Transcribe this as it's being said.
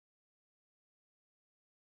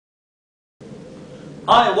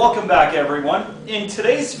Hi, welcome back everyone. In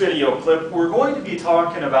today's video clip, we're going to be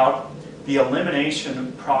talking about the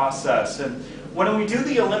elimination process. And when we do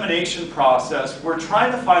the elimination process, we're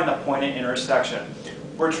trying to find the point of intersection.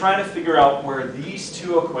 We're trying to figure out where these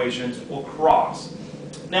two equations will cross.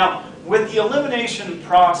 Now, with the elimination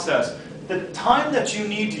process, the time that you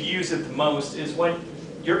need to use it the most is when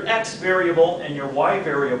your x variable and your y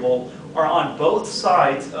variable are on both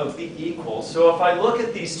sides of the equal. So if I look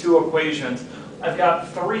at these two equations, I've got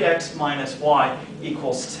 3x minus y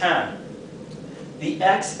equals 10. The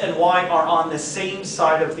x and y are on the same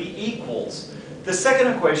side of the equals. The second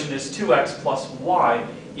equation is 2x plus y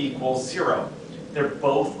equals 0. They're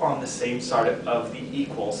both on the same side of the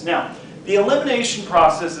equals. Now, the elimination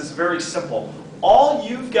process is very simple. All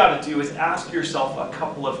you've got to do is ask yourself a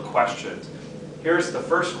couple of questions. Here's the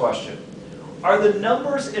first question. Are the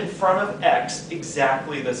numbers in front of x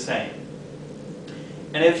exactly the same?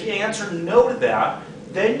 And if you answer no to that,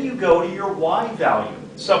 then you go to your y value.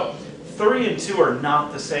 So 3 and 2 are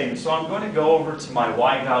not the same, so I'm going to go over to my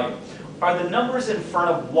y value. Are the numbers in front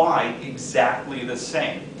of y exactly the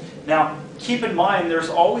same? Now, keep in mind there's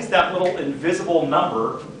always that little invisible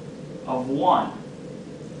number of 1.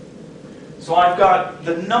 So I've got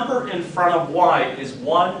the number in front of y is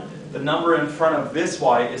 1. The number in front of this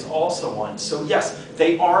y is also 1. So yes,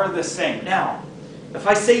 they are the same. Now, if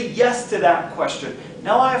I say yes to that question,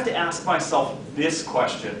 now I have to ask myself this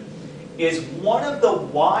question. Is one of the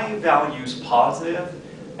y values positive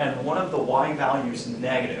and one of the y values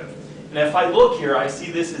negative? And if I look here, I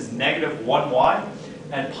see this is negative 1y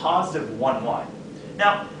and positive 1y.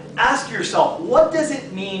 Now, ask yourself, what does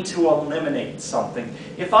it mean to eliminate something?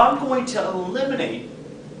 If I'm going to eliminate,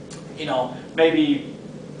 maybe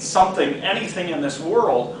something, anything in this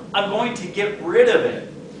world, I'm going to get rid of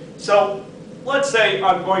it. So, let's say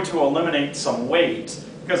I'm going to eliminate some weight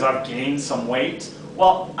because I've gained some weight.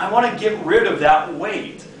 Well, I want to get rid of that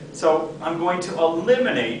weight. So I'm going to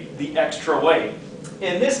eliminate the extra weight.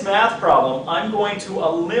 In this math problem, I'm going to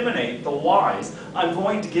eliminate the y's. I'm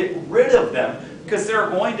going to get rid of them because they're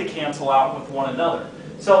going to cancel out with one another.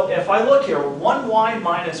 So if I look here, 1y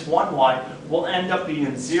minus 1y will end up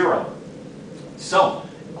being 0. So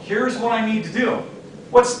here's what I need to do.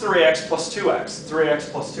 What's 3x plus 2x?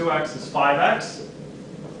 3x plus 2x is 5x.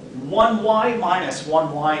 1y minus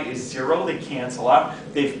 1y is 0. They cancel out.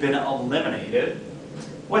 They've been eliminated.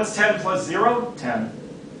 What's 10 plus 0? 10.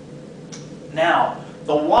 Now,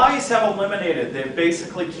 the y's have eliminated. They've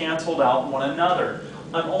basically canceled out one another.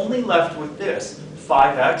 I'm only left with this.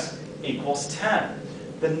 5x equals 10.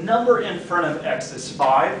 The number in front of x is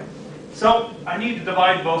 5. So I need to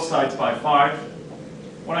divide both sides by 5.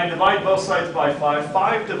 When I divide both sides by 5,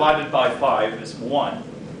 5 divided by 5 is 1.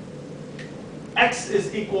 X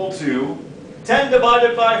is equal to 10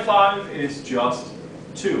 divided by 5 is just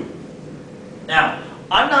 2. Now,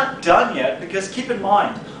 I'm not done yet because keep in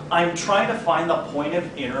mind, I'm trying to find the point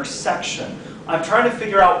of intersection. I'm trying to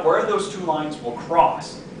figure out where those two lines will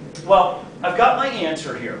cross. Well, I've got my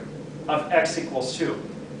answer here of x equals 2.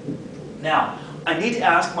 Now, I need to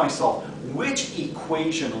ask myself, which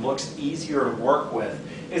equation looks easier to work with?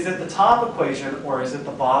 Is it the top equation or is it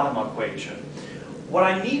the bottom equation? What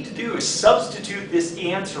I need to do is substitute this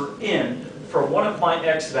answer in for one of my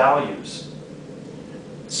x values.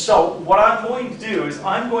 So what I'm going to do is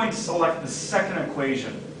I'm going to select the second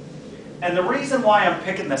equation. And the reason why I'm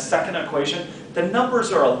picking the second equation, the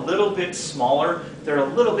numbers are a little bit smaller. They're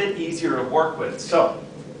a little bit easier to work with. So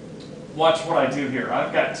watch what I do here.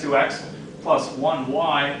 I've got 2x plus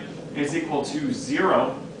 1y is equal to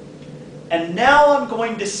 0. And now I'm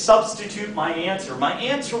going to substitute my answer. My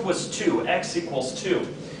answer was 2, x equals 2.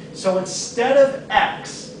 So instead of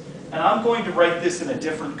x, and I'm going to write this in a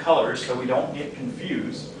different color so we don't get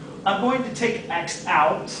confused, I'm going to take x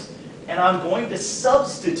out and I'm going to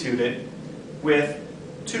substitute it with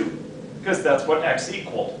 2 because that's what x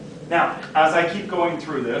equaled. Now, as I keep going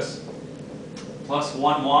through this, plus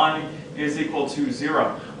 1y is equal to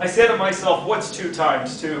 0. I say to myself, what's 2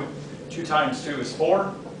 times 2? 2 times 2 is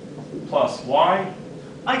 4. Plus y.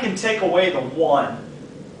 I can take away the 1.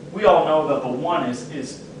 We all know that the 1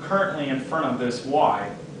 is currently in front of this y.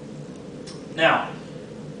 Now,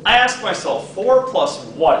 I ask myself, 4 plus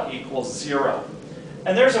what equals 0?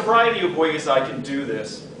 And there's a variety of ways I can do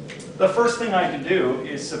this. The first thing I can do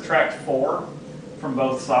is subtract 4 from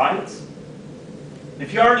both sides.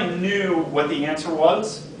 If you already knew what the answer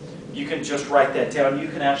was, you can just write that down. You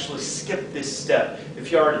can actually skip this step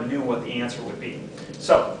if you already knew what the answer would be.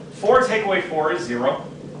 So, 4 take away 4 is 0.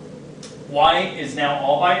 Y is now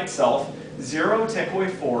all by itself. 0 take away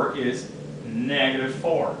 4 is negative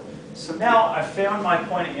 4. So now I've found my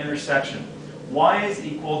point of intersection. y is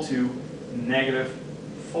equal to negative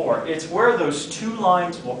 4. It's where those two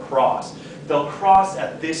lines will cross. They'll cross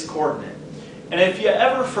at this coordinate. And if you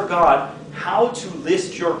ever forgot how to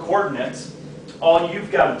list your coordinates, all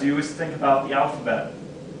you've got to do is think about the alphabet.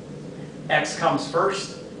 X comes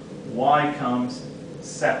first, y comes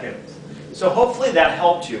second. So hopefully that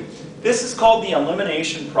helped you. This is called the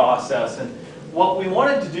elimination process, and what we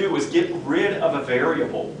wanted to do was get rid of a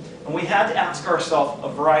variable. And we had to ask ourselves a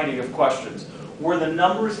variety of questions. Were the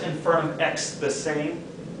numbers in front of x the same?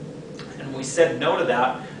 And we said no to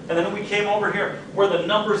that. And then we came over here. Were the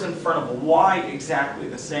numbers in front of y exactly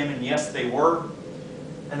the same? And yes, they were.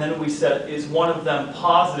 And then we said, is one of them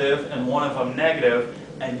positive and one of them negative?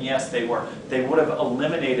 And yes, they were. They would have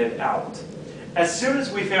eliminated out. As soon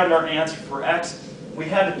as we found our answer for x, we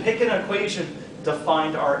had to pick an equation to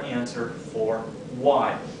find our answer for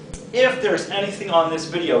y. If there's anything on this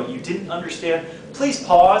video you didn't understand, please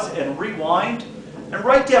pause and rewind and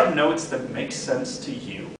write down notes that make sense to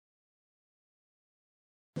you.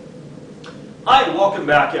 Hi, welcome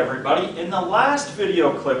back everybody. In the last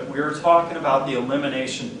video clip we were talking about the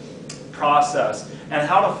elimination process and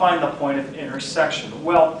how to find the point of intersection.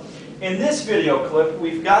 Well, in this video clip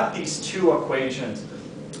we've got these two equations.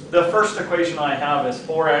 The first equation I have is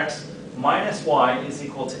 4x minus y is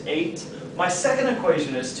equal to 8. My second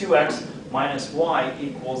equation is 2x minus y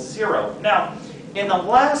equals 0. Now, in the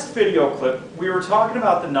last video clip, we were talking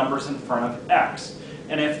about the numbers in front of x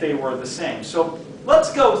and if they were the same. So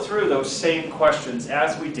let's go through those same questions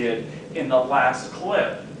as we did in the last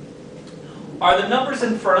clip. Are the numbers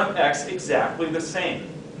in front of x exactly the same?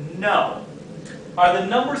 No. Are the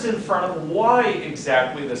numbers in front of y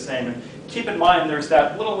exactly the same? And keep in mind there's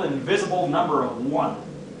that little invisible number of 1.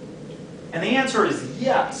 And the answer is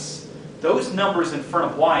yes. Those numbers in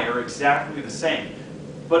front of y are exactly the same.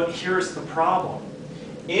 But here's the problem.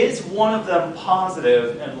 Is one of them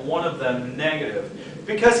positive and one of them negative?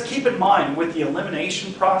 Because keep in mind, with the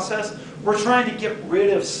elimination process, we're trying to get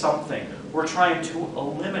rid of something. We're trying to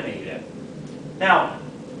eliminate it. Now,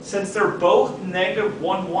 since they're both negative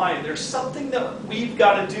 1y, there's something that we've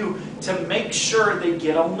got to do to make sure they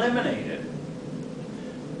get eliminated.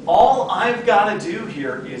 All I've got to do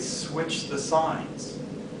here is switch the signs.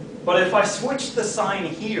 But if I switch the sign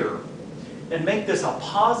here and make this a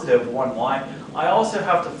positive 1y, I also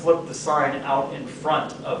have to flip the sign out in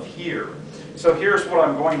front of here. So here's what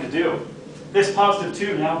I'm going to do. This positive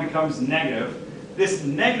 2 now becomes negative. This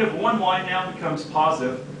negative 1y now becomes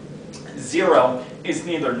positive. 0 is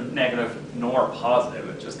neither negative nor positive.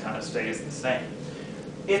 It just kind of stays the same.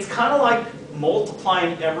 It's kind of like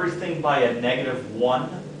multiplying everything by a negative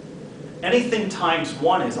 1. Anything times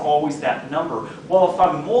 1 is always that number. Well, if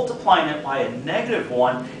I'm multiplying it by a negative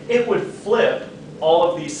 1, it would flip all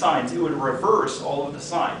of these signs. It would reverse all of the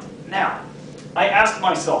signs. Now, I ask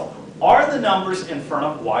myself, are the numbers in front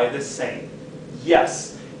of y the same?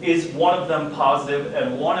 Yes. Is one of them positive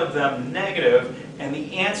and one of them negative? And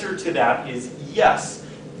the answer to that is yes.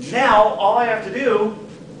 Now, all I have to do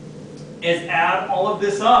is add all of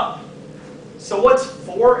this up. So what's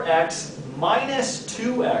 4x minus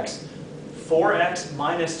 2x? 4x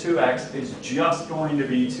minus 2x is just going to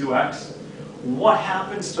be 2x. What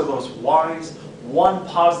happens to those y's? One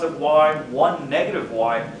positive y, one negative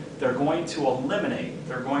y. They're going to eliminate.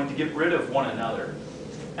 They're going to get rid of one another.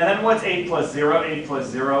 And then what's 8 plus 0? 8 plus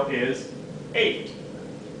 0 is 8.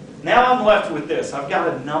 Now I'm left with this. I've got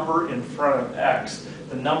a number in front of x.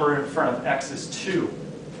 The number in front of x is 2.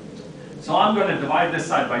 So I'm going to divide this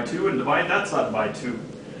side by 2 and divide that side by 2.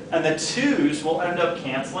 And the 2's will end up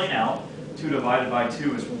canceling out. 2 divided by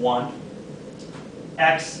 2 is 1.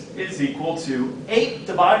 X is equal to 8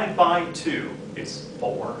 divided by 2 is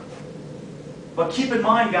 4. But keep in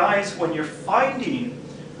mind, guys, when you're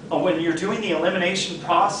doing the elimination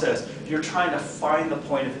process, you're trying to find the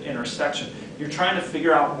point of intersection. You're trying to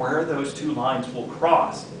figure out where those two lines will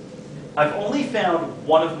cross. I've only found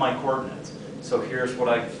one of my coordinates. So here's what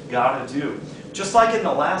I've got to do. Just like in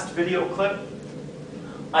the last video clip,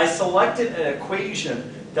 I selected an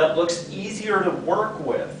equation that looks easier to work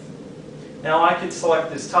with. Now I could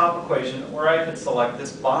select this top equation or I could select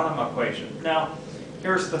this bottom equation. Now,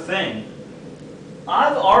 here's the thing.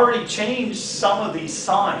 I've already changed some of these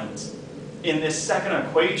signs in this second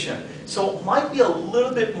equation, so it might be a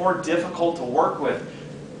little bit more difficult to work with.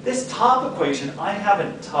 This top equation I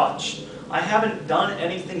haven't touched. I haven't done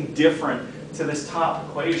anything different to this top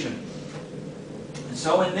equation.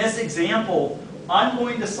 So in this example, I'm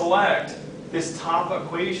going to select this top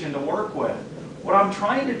equation to work with. What I'm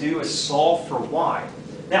trying to do is solve for y.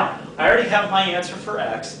 Now, I already have my answer for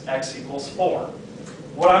x. X equals 4.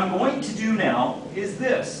 What I'm going to do now is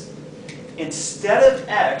this. instead of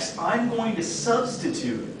x, I'm going to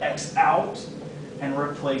substitute x out and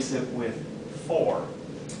replace it with 4.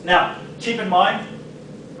 Now, keep in mind,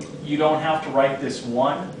 you don't have to write this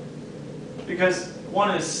 1, because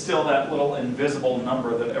 1 is still that little invisible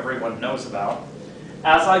number that everyone knows about.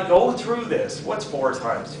 As I go through this, what's 4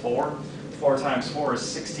 times 4? 4 times 4 is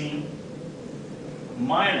 16.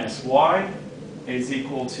 Minus y is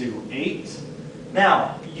equal to 8.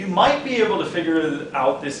 Now, you might be able to figure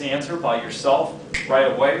out this answer by yourself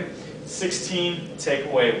right away. 16 take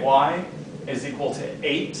away y is equal to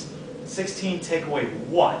 8. 16 take away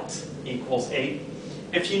what equals 8.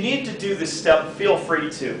 If you need to do this step, feel free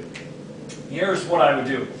to. Here's what I would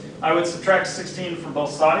do. I would subtract 16 from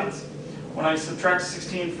both sides. When I subtract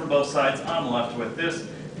 16 from both sides, I'm left with this.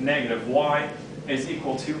 Negative y is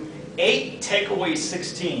equal to 8 take away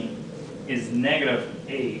 16 is negative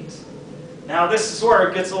 8. Now this is where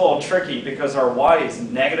it gets a little tricky because our y is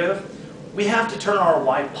negative. We have to turn our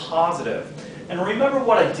y positive. And remember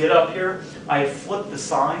what I did up here? I had flipped the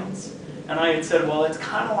signs and I had said, well, it's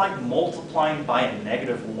kind of like multiplying by a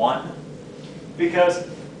negative 1. Because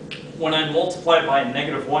when I multiply by a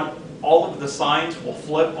negative 1, all of the signs will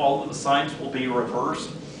flip, all of the signs will be reversed.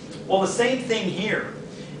 Well, the same thing here.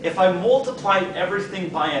 If I multiply everything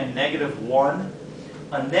by a negative 1,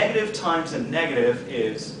 a negative times a negative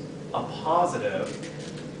is a positive.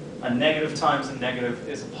 A negative times a negative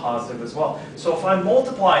is a positive as well. So if I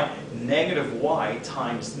multiply negative y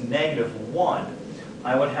times negative 1,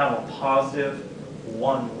 I would have a positive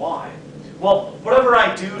 1y. Well, whatever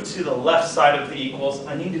I do to the left side of the equals,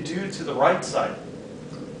 I need to do to the right side.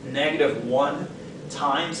 Negative 1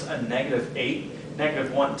 times a negative 8.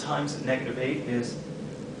 Negative 1 times a negative 8 is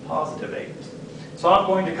positive 8. So I'm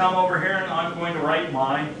going to come over here and I'm going to write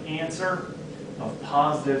my answer of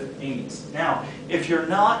positive 8. Now, if you're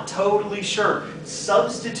not totally sure,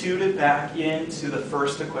 substitute it back into the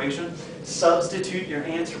first equation. Substitute your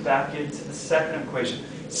answer back into the second equation.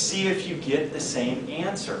 See if you get the same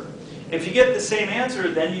answer. If you get the same answer,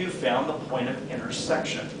 then you've found the point of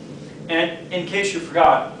intersection. And in case you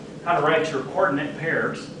forgot how to write your coordinate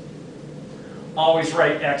pairs, always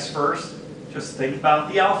write x first. Just think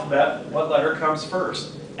about the alphabet. What letter comes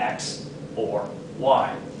first? X or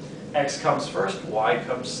Y. X comes first, Y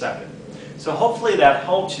comes second. So hopefully that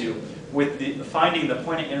helped you with finding the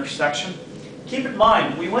point of intersection. Keep in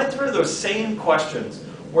mind, we went through those same questions.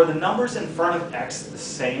 Were the numbers in front of X the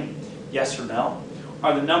same? Yes or no?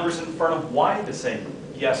 Are the numbers in front of Y the same?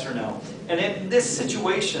 Yes or no? And in this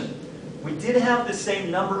situation, we did have the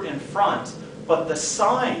same number in front, but the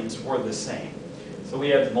signs were the same. So we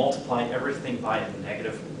had to multiply everything by a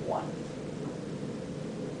negative